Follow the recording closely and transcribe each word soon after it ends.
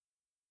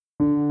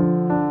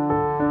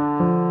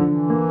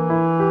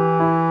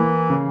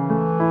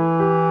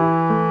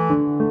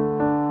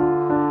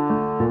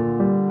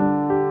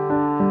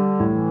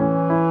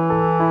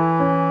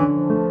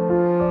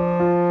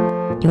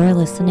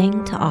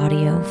listening to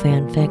Audio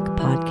Fanfic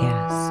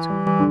Podcast.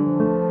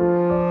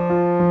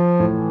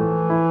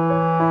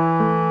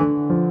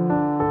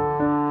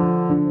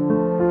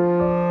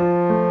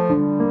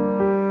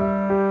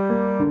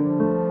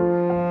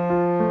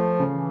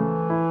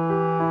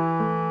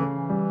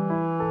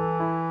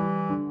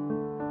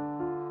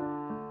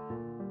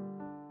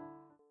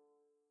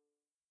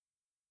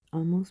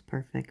 Almost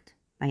Perfect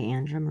by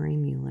Andra Marie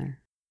Mueller,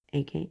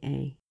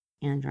 aka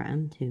Andra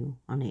M2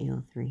 on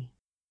AO3.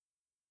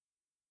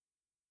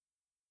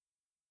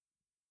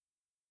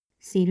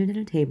 Seated at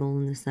a table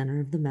in the center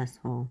of the mess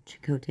hall,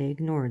 Chakotay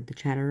ignored the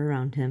chatter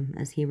around him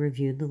as he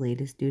reviewed the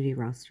latest duty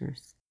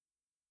rosters.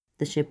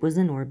 The ship was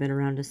in orbit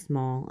around a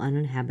small,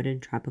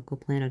 uninhabited tropical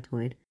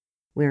planetoid,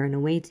 where an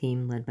away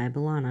team led by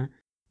B'Elanna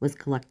was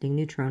collecting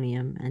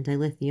neutronium and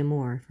dilithium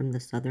ore from the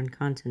southern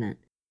continent,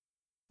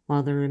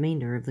 while the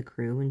remainder of the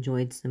crew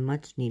enjoyed some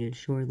much-needed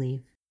shore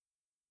leave.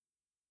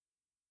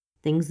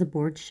 Things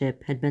aboard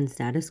ship had been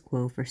status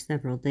quo for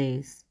several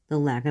days, the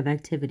lack of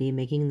activity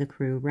making the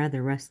crew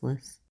rather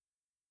restless.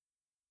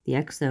 The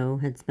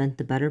XO had spent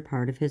the better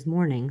part of his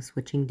morning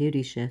switching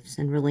duty shifts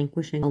and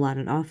relinquishing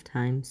allotted off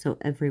time so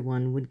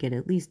everyone would get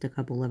at least a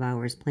couple of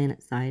hours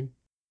planetside.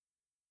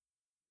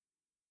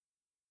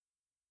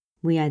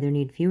 We either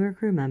need fewer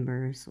crew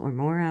members or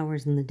more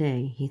hours in the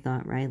day, he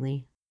thought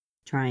wryly.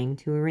 Trying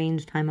to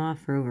arrange time off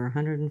for over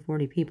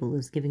 140 people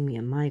is giving me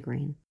a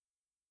migraine.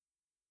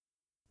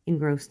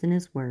 Engrossed in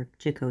his work,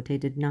 Chakotay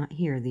did not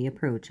hear the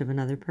approach of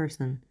another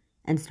person,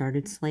 and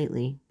started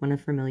slightly when a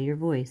familiar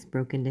voice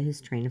broke into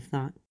his train of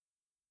thought.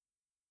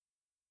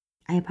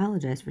 I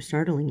apologize for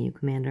startling you,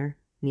 Commander,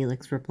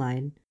 Neelix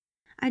replied.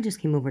 I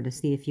just came over to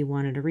see if you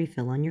wanted a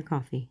refill on your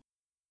coffee.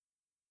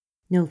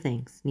 No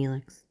thanks,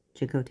 Neelix,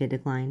 Chakotay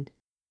declined.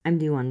 I'm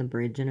due on the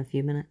bridge in a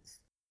few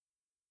minutes.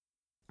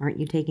 Aren't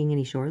you taking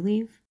any shore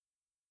leave?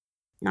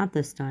 Not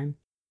this time.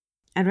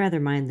 I'd rather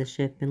mind the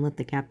ship and let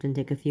the captain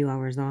take a few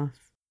hours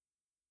off.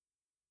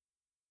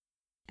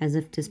 As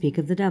if to speak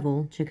of the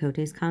devil,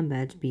 Chakotay's comm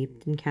badge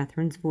beeped and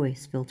Catherine's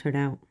voice filtered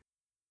out.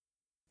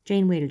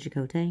 Janeway to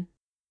Chakotay.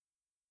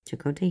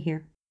 Chakotay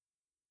here.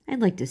 I'd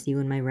like to see you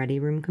in my ready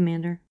room,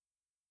 Commander.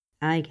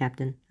 Aye,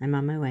 Captain. I'm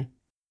on my way.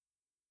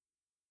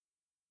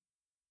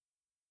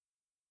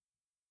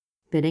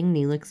 Bidding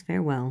Neelix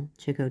farewell,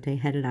 Chakotay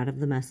headed out of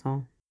the mess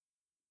hall.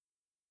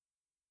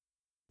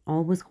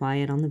 All was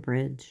quiet on the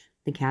bridge.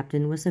 The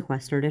captain was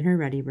sequestered in her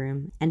ready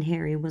room, and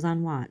Harry was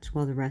on watch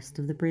while the rest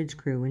of the bridge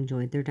crew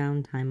enjoyed their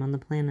downtime on the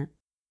planet.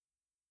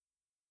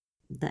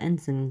 The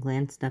ensign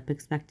glanced up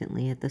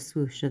expectantly at the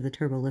swoosh of the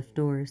turbolift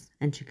doors,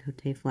 and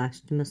Chakotay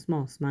flashed him a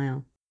small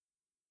smile.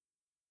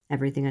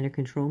 Everything under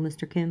control,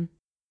 Mr. Kim?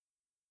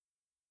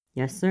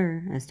 Yes,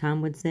 sir. As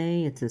Tom would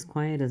say, it's as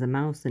quiet as a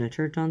mouse in a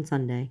church on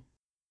Sunday.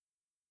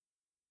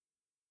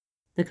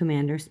 The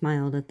commander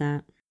smiled at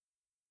that.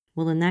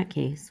 Well, in that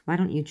case, why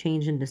don't you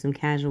change into some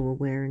casual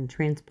wear and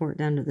transport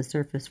down to the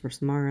surface for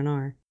some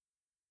R&R?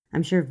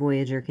 I'm sure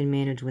Voyager can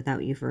manage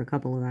without you for a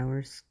couple of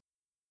hours.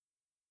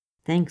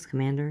 Thanks,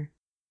 Commander.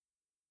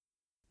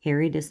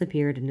 Harry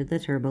disappeared into the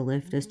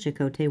turbolift as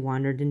Chakotay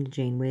wandered into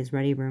Janeway's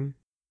ready room.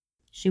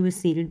 She was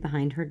seated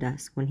behind her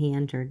desk when he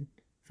entered,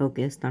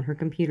 focused on her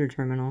computer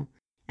terminal,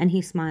 and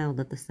he smiled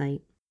at the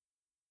sight.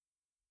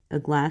 A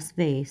glass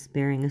vase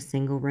bearing a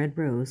single red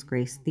rose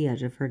graced the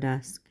edge of her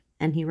desk,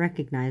 and he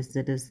recognized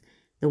it as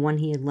the one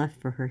he had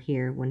left for her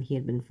here when he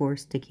had been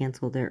forced to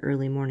cancel their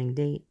early morning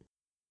date.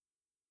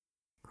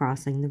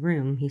 Crossing the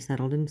room, he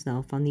settled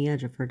himself on the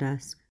edge of her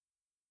desk.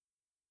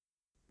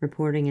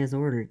 Reporting as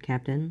ordered,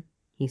 Captain,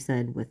 he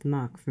said with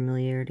mock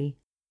familiarity.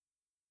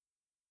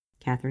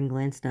 Catherine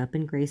glanced up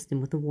and graced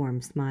him with a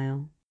warm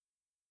smile.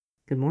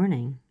 Good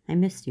morning. I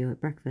missed you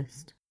at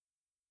breakfast.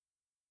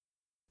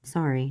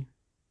 Sorry.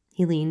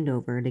 He leaned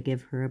over to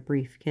give her a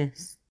brief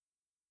kiss.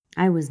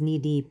 I was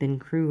knee-deep in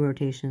crew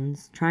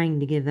rotations, trying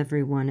to give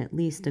everyone at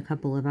least a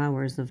couple of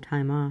hours of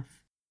time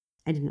off.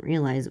 I didn't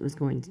realize it was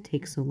going to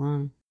take so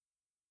long.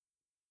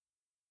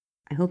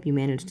 I hope you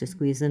managed to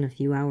squeeze in a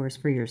few hours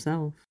for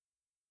yourself.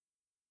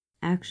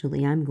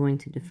 Actually, I'm going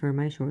to defer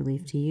my shore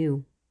leave to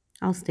you.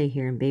 I'll stay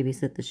here and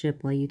babysit the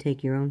ship while you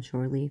take your own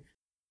shore leave.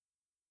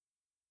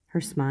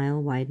 Her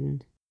smile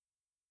widened.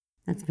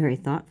 That's very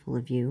thoughtful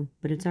of you,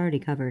 but it's already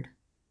covered.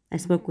 I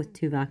spoke with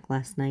Tuvok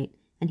last night,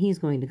 and he's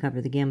going to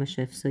cover the gamma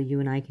shift so you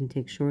and I can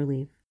take shore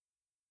leave.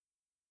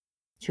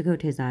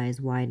 Chakotay's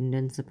eyes widened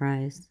in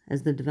surprise,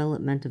 as the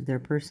development of their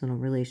personal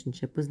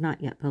relationship was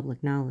not yet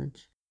public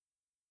knowledge.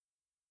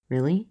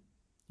 Really?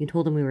 You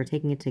told him we were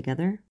taking it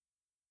together?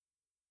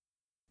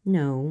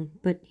 No,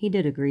 but he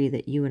did agree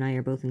that you and I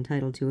are both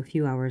entitled to a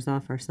few hours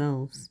off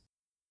ourselves.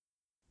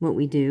 What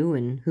we do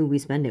and who we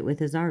spend it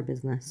with is our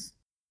business.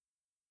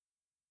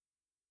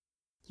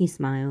 He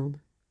smiled.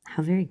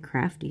 How very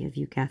crafty of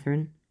you,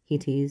 Catherine, he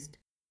teased.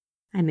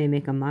 I may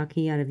make a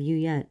Maquis out of you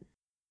yet.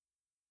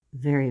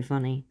 Very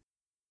funny.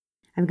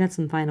 I've got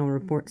some final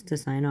reports to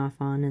sign off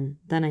on, and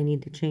then I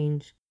need to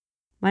change.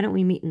 Why don't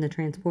we meet in the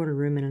transporter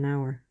room in an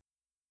hour?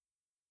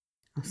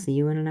 I'll see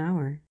you in an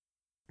hour.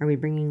 Are we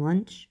bringing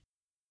lunch?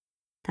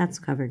 That's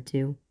covered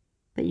too,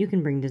 but you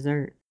can bring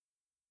dessert.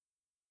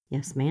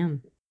 Yes,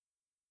 ma'am.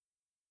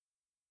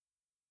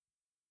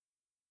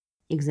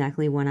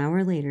 Exactly 1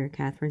 hour later,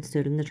 Catherine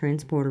stood in the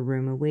transporter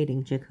room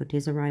awaiting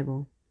Chakotay's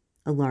arrival.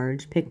 A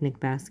large picnic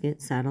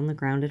basket sat on the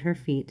ground at her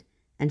feet,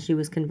 and she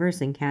was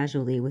conversing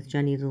casually with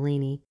Jenny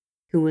Delaney,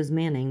 who was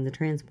manning the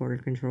transporter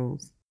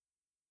controls.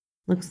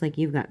 "Looks like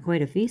you've got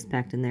quite a feast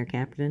packed in there,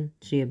 Captain,"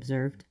 she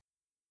observed.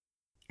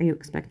 "Are you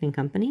expecting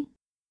company?"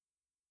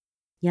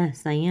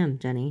 "Yes, I am,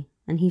 Jenny,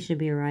 and he should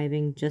be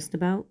arriving just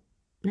about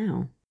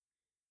now."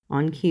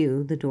 On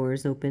cue, the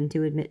doors opened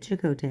to admit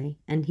Chakotay,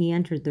 and he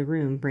entered the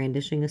room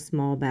brandishing a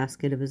small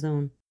basket of his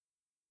own.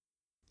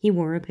 He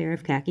wore a pair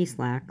of khaki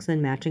slacks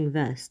and matching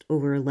vest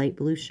over a light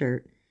blue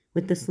shirt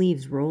with the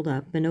sleeves rolled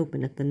up and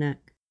open at the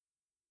neck.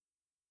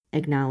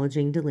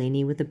 Acknowledging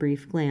Delaney with a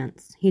brief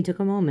glance, he took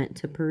a moment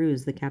to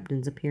peruse the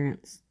captain's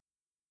appearance.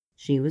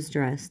 She was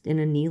dressed in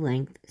a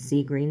knee-length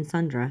sea-green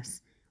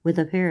sundress with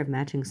a pair of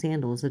matching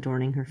sandals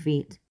adorning her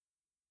feet.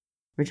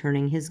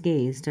 Returning his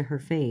gaze to her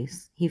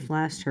face, he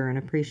flashed her an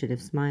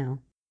appreciative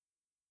smile.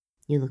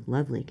 "You look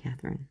lovely,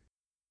 Catherine,"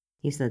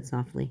 he said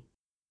softly.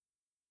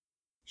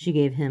 She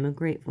gave him a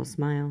grateful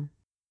smile.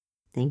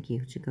 "Thank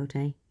you,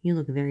 Chakotay. You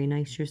look very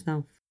nice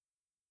yourself."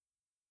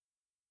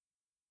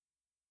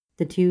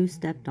 The two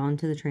stepped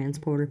onto the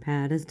transporter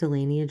pad as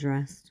Delaney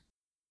addressed.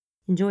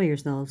 "Enjoy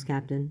yourselves,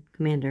 Captain,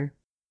 Commander.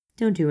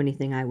 Don't do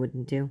anything I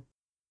wouldn't do."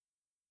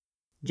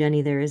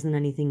 "Jenny, there isn't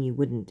anything you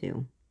wouldn't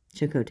do,"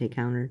 Chakotay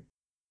countered.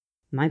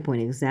 "My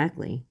point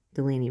exactly,"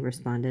 Delaney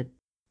responded.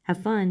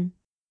 "Have fun."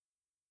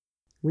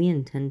 "We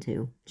intend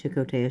to,"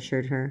 Chakotay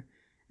assured her,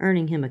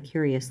 earning him a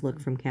curious look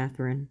from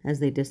Catherine as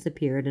they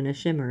disappeared in a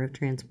shimmer of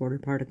transporter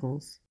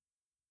particles.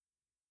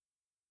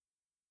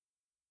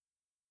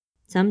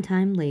 Some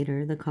time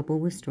later, the couple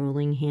was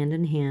strolling hand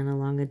in hand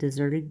along a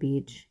deserted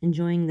beach,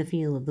 enjoying the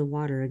feel of the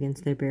water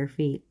against their bare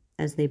feet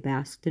as they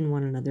basked in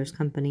one another's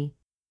company.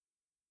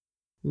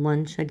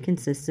 Lunch had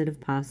consisted of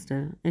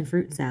pasta and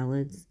fruit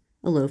salads,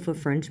 a loaf of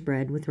French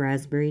bread with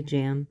raspberry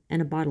jam,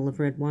 and a bottle of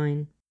red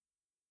wine.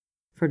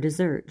 For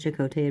dessert,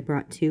 Chakotay had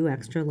brought 2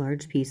 extra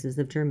large pieces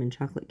of German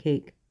chocolate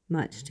cake,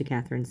 much to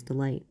Catherine's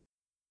delight.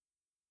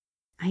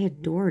 "I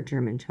adore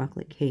German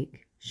chocolate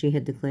cake," she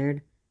had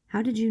declared.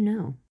 "How did you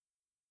know?"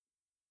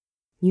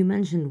 "You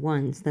mentioned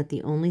once that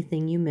the only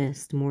thing you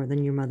missed more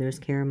than your mother's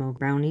caramel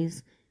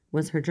brownies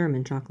was her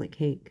German chocolate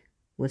cake,"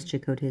 was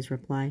Chakotay's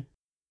reply.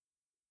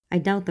 "I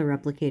doubt the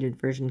replicated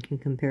version can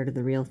compare to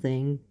the real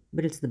thing,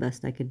 but it's the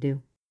best I could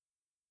do."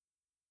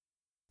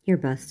 "Your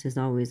best has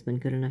always been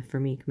good enough for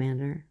me,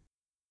 Commander."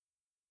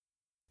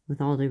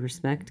 "With all due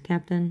respect,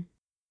 Captain,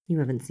 you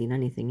haven't seen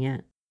anything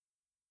yet."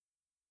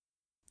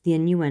 The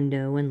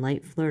innuendo and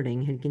light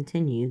flirting had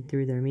continued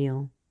through their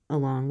meal,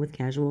 along with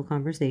casual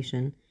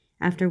conversation,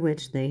 after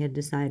which they had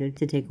decided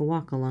to take a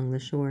walk along the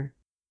shore.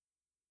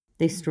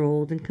 They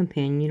strolled in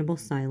companionable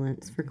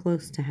silence for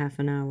close to half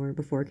an hour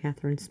before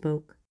Catherine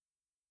spoke.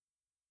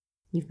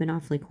 "You've been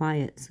awfully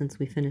quiet since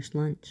we finished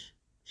lunch,"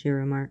 she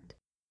remarked.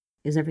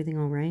 "Is everything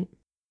all right?"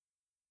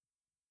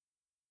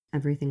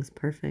 "Everything's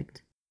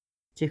perfect,"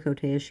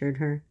 Chakotay assured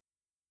her.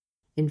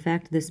 "In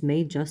fact, this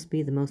may just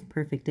be the most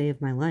perfect day of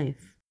my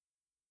life."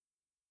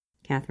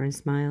 Catherine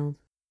smiled.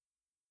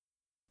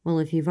 "Well,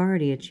 if you've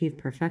already achieved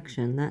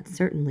perfection, that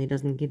certainly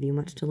doesn't give you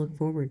much to look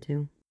forward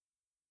to."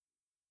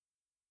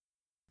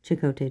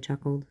 Chakotay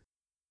chuckled.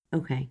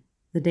 "Okay,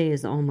 the day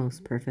is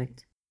almost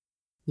perfect.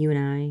 You and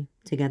I,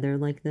 together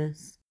like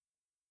this.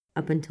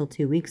 Up until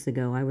 2 weeks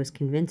ago, I was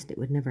convinced it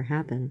would never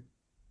happen."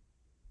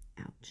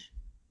 Ouch.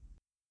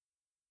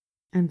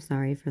 "I'm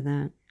sorry for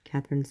that,"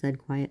 Catherine said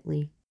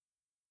quietly.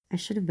 "I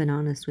should have been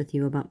honest with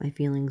you about my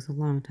feelings a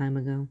long time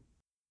ago."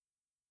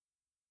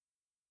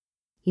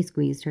 He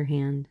squeezed her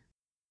hand.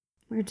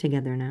 "We're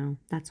together now.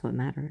 That's what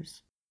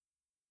matters."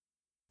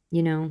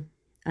 "You know,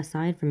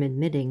 aside from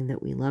admitting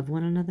that we love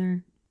one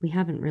another, we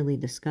haven't really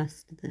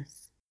discussed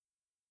this."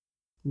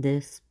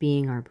 "This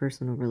being our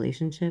personal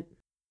relationship?"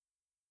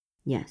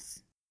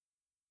 "Yes."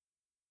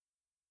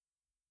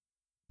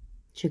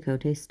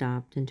 Chakotay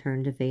stopped and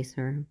turned to face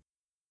her.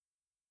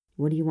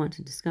 "What do you want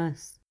to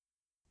discuss?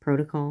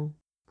 Protocol?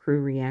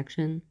 Crew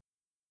reaction?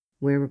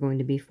 Where we're going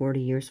to be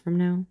 40 years from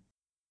now?"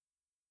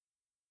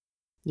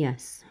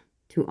 "Yes,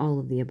 to all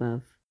of the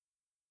above."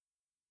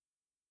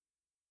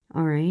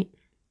 "All right,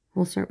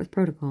 we'll start with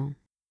protocol.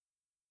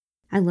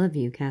 I love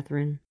you,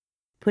 Catherine.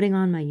 Putting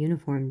on my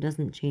uniform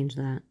doesn't change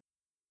that.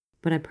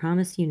 But I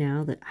promise you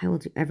now that I will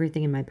do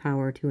everything in my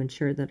power to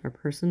ensure that our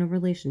personal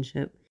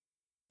relationship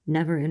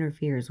never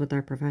interferes with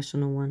our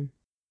professional one.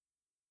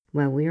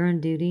 While we are on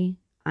duty,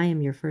 I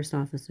am your first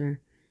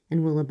officer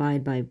and will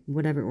abide by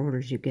whatever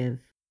orders you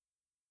give."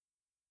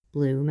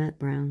 Blue met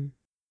brown.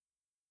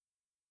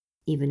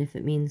 "Even if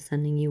it means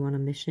sending you on a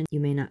mission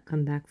you may not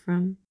come back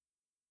from?"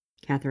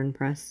 Catherine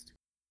pressed.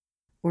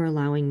 "Or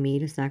allowing me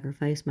to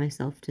sacrifice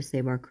myself to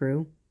save our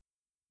crew?"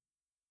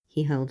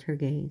 He held her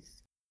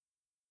gaze.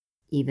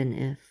 "Even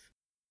if."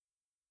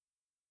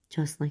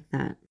 Just like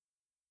that.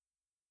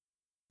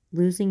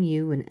 Losing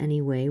you in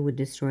any way would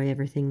destroy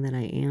everything that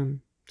I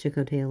am,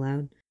 Chakotay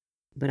allowed,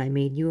 but I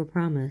made you a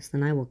promise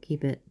and I will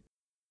keep it,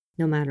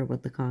 no matter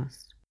what the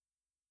cost.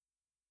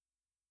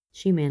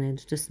 She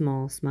managed a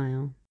small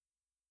smile.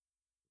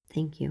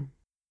 Thank you.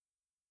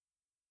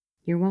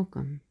 You're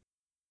welcome.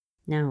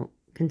 Now,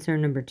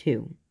 concern number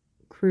 2,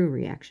 crew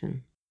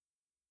reaction.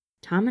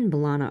 Tom and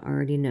B'Elanna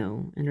already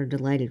know and are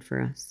delighted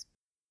for us.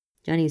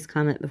 Jenny's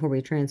comment before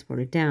we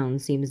transported down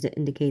seems to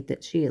indicate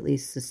that she at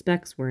least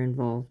suspects we're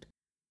involved,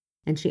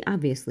 and she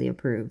obviously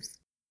approves.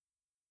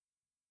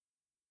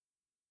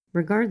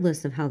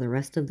 Regardless of how the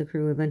rest of the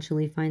crew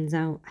eventually finds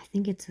out, I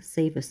think it's a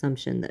safe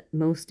assumption that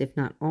most, if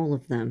not all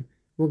of them,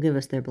 will give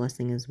us their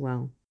blessing as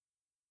well.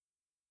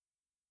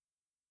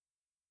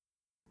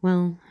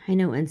 Well, I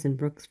know Ensign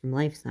Brooks from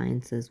Life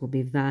Sciences will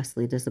be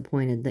vastly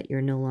disappointed that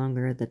you're no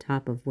longer at the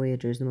top of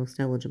Voyager's most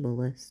eligible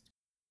list.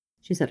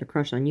 She's had a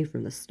crush on you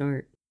from the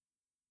start.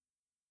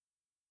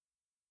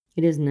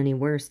 It isn't any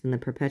worse than the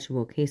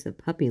perpetual case of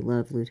puppy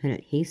love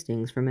Lieutenant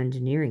Hastings from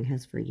Engineering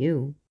has for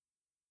you.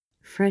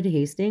 Fred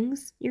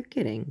Hastings? You're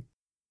kidding.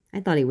 I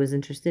thought he was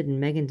interested in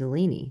Megan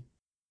Delaney.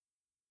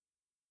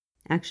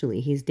 Actually,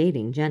 he's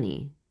dating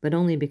Jenny, but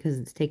only because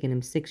it's taken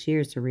him 6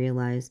 years to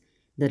realize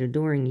that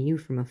adoring you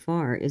from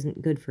afar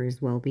isn't good for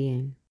his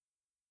well-being.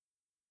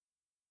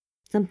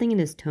 Something in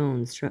his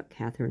tone struck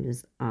Catherine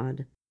as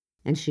odd,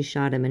 and she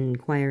shot him an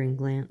inquiring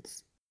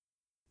glance.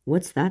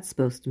 What's that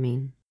supposed to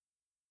mean?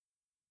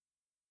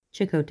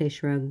 Chakotay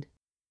shrugged.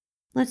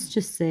 Let's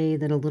just say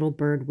that a little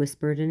bird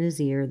whispered in his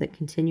ear that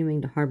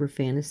continuing to harbor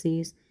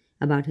fantasies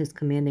about his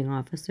commanding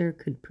officer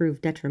could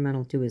prove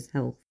detrimental to his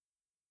health.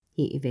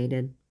 He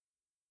evaded.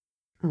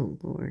 Oh,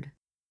 Lord.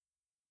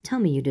 Tell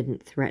me you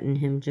didn't threaten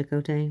him,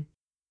 Chakotay.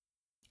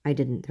 I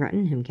didn't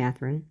threaten him,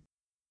 Catherine.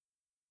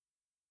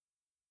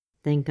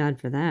 Thank God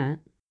for that.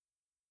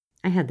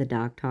 I had the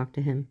doc talk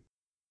to him.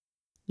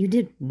 You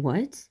did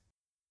what?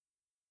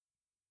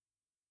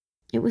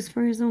 It was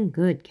for his own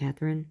good,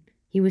 Catherine.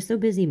 He was so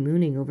busy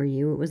mooning over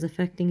you it was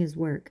affecting his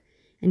work,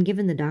 and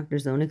given the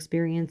doctor's own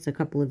experience a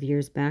couple of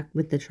years back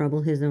with the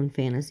trouble his own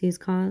fantasies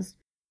caused,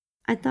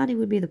 I thought he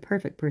would be the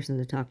perfect person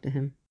to talk to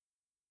him.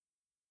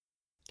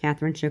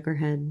 Catherine shook her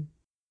head.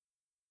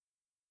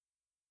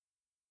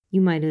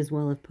 You might as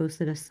well have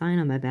posted a sign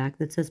on my back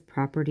that says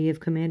property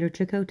of Commander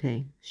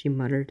Chakotay, she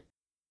muttered.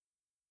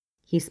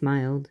 He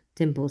smiled,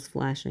 dimples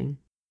flashing.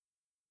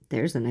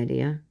 There's an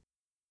idea.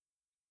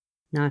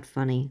 Not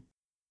funny.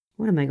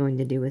 What am I going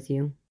to do with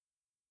you?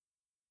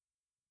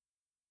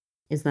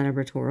 Is that a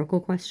rhetorical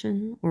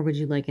question, or would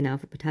you like an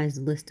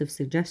alphabetized list of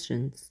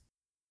suggestions?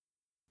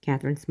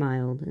 Catherine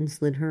smiled and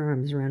slid her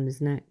arms around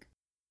his neck.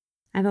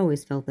 I've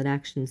always felt that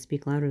actions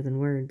speak louder than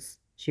words,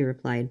 she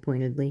replied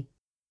pointedly.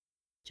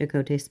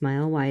 Chakotay's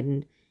smile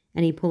widened,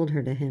 and he pulled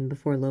her to him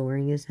before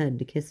lowering his head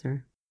to kiss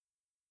her.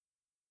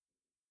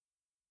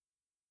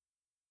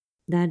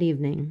 That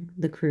evening,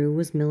 the crew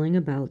was milling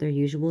about their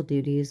usual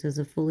duties as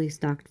a fully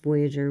stocked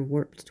Voyager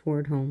warped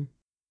toward home.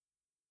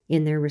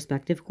 In their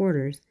respective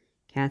quarters,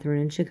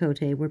 Catherine and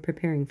Chakotay were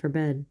preparing for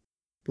bed,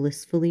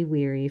 blissfully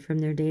weary from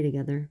their day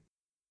together.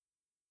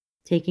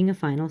 Taking a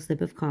final sip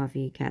of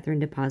coffee, Catherine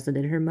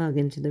deposited her mug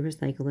into the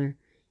recycler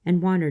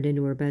and wandered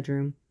into her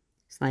bedroom,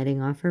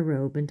 sliding off her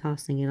robe and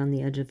tossing it on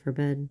the edge of her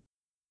bed.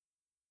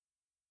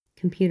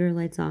 Computer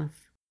lights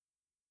off.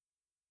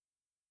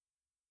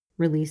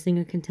 Releasing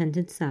a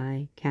contented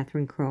sigh,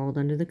 Catherine crawled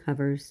under the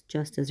covers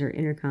just as her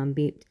intercom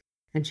beeped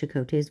and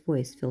Chakotay's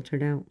voice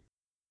filtered out.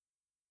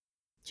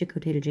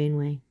 Chakotay to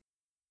Janeway.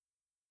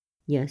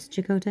 Yes,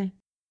 Chakotay?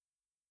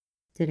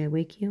 Did I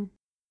wake you?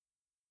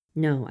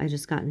 No, I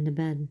just got into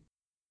bed.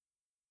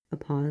 A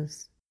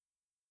pause.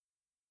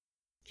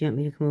 Do you want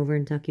me to come over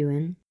and tuck you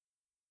in?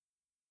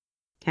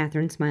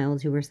 Catherine smiled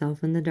to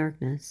herself in the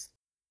darkness.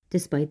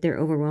 Despite their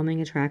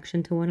overwhelming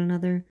attraction to one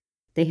another,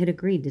 they had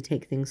agreed to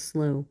take things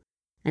slow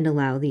and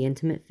allow the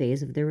intimate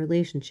phase of their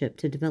relationship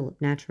to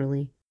develop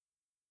naturally.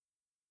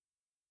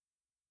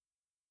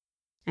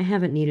 I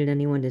haven't needed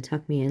anyone to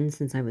tuck me in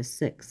since I was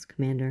 6,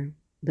 Commander,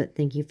 but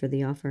thank you for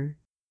the offer.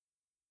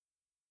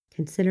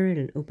 Consider it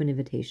an open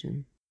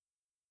invitation.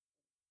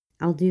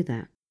 I'll do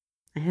that.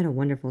 I had a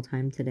wonderful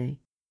time today.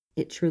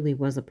 It truly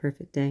was a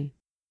perfect day.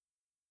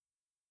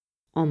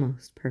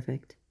 Almost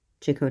perfect,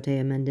 Chakotay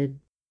amended.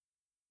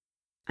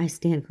 I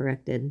stand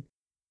corrected.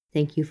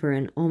 Thank you for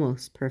an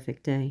almost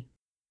perfect day.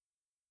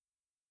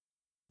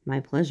 My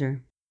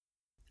pleasure.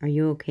 Are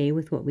you okay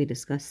with what we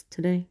discussed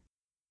today?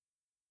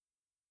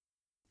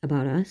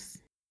 About us?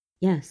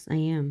 Yes, I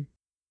am.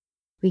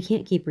 We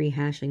can't keep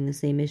rehashing the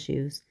same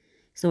issues,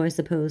 so I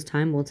suppose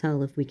time will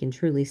tell if we can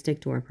truly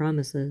stick to our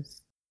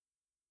promises.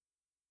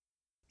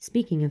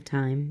 Speaking of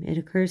time, it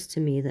occurs to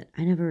me that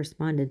I never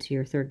responded to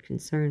your third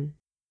concern.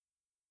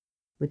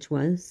 Which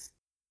was?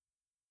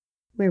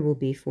 Where we'll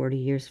be 40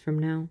 years from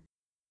now?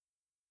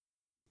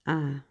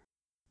 Ah,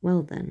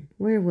 well then,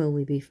 where will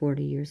we be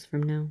 40 years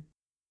from now?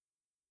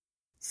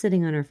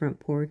 Sitting on our front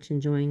porch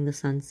enjoying the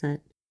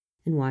sunset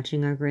and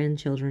watching our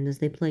grandchildren as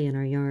they play in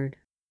our yard.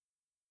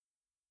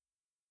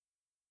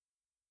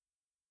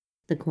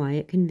 The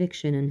quiet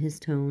conviction in his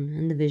tone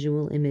and the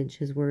visual image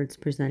his words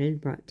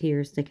presented brought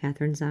tears to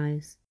Catherine's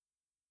eyes.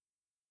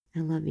 I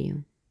love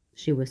you,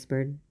 she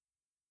whispered.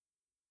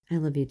 I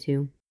love you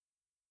too.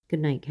 Good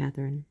night,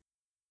 Catherine.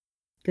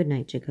 Good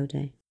night,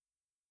 Chakotay.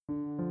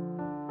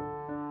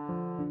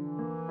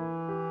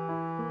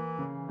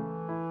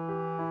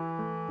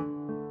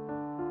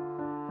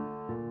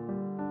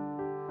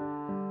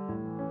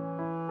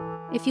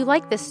 If you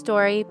like this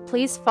story,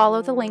 please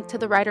follow the link to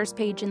the writer's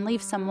page and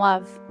leave some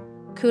love.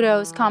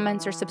 Kudos,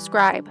 comments, or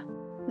subscribe.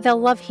 They'll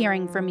love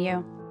hearing from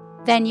you.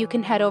 Then you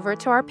can head over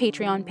to our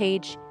Patreon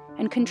page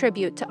and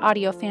contribute to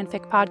Audio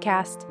Fanfic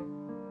Podcast.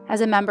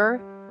 As a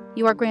member,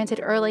 you are granted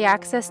early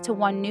access to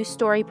one new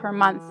story per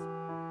month.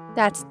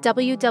 That's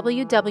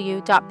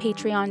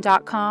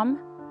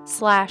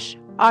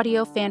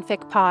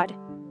www.patreon.com/audiofanficpod.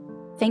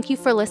 Thank you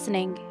for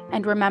listening,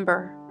 and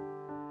remember,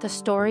 the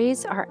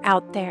stories are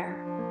out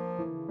there.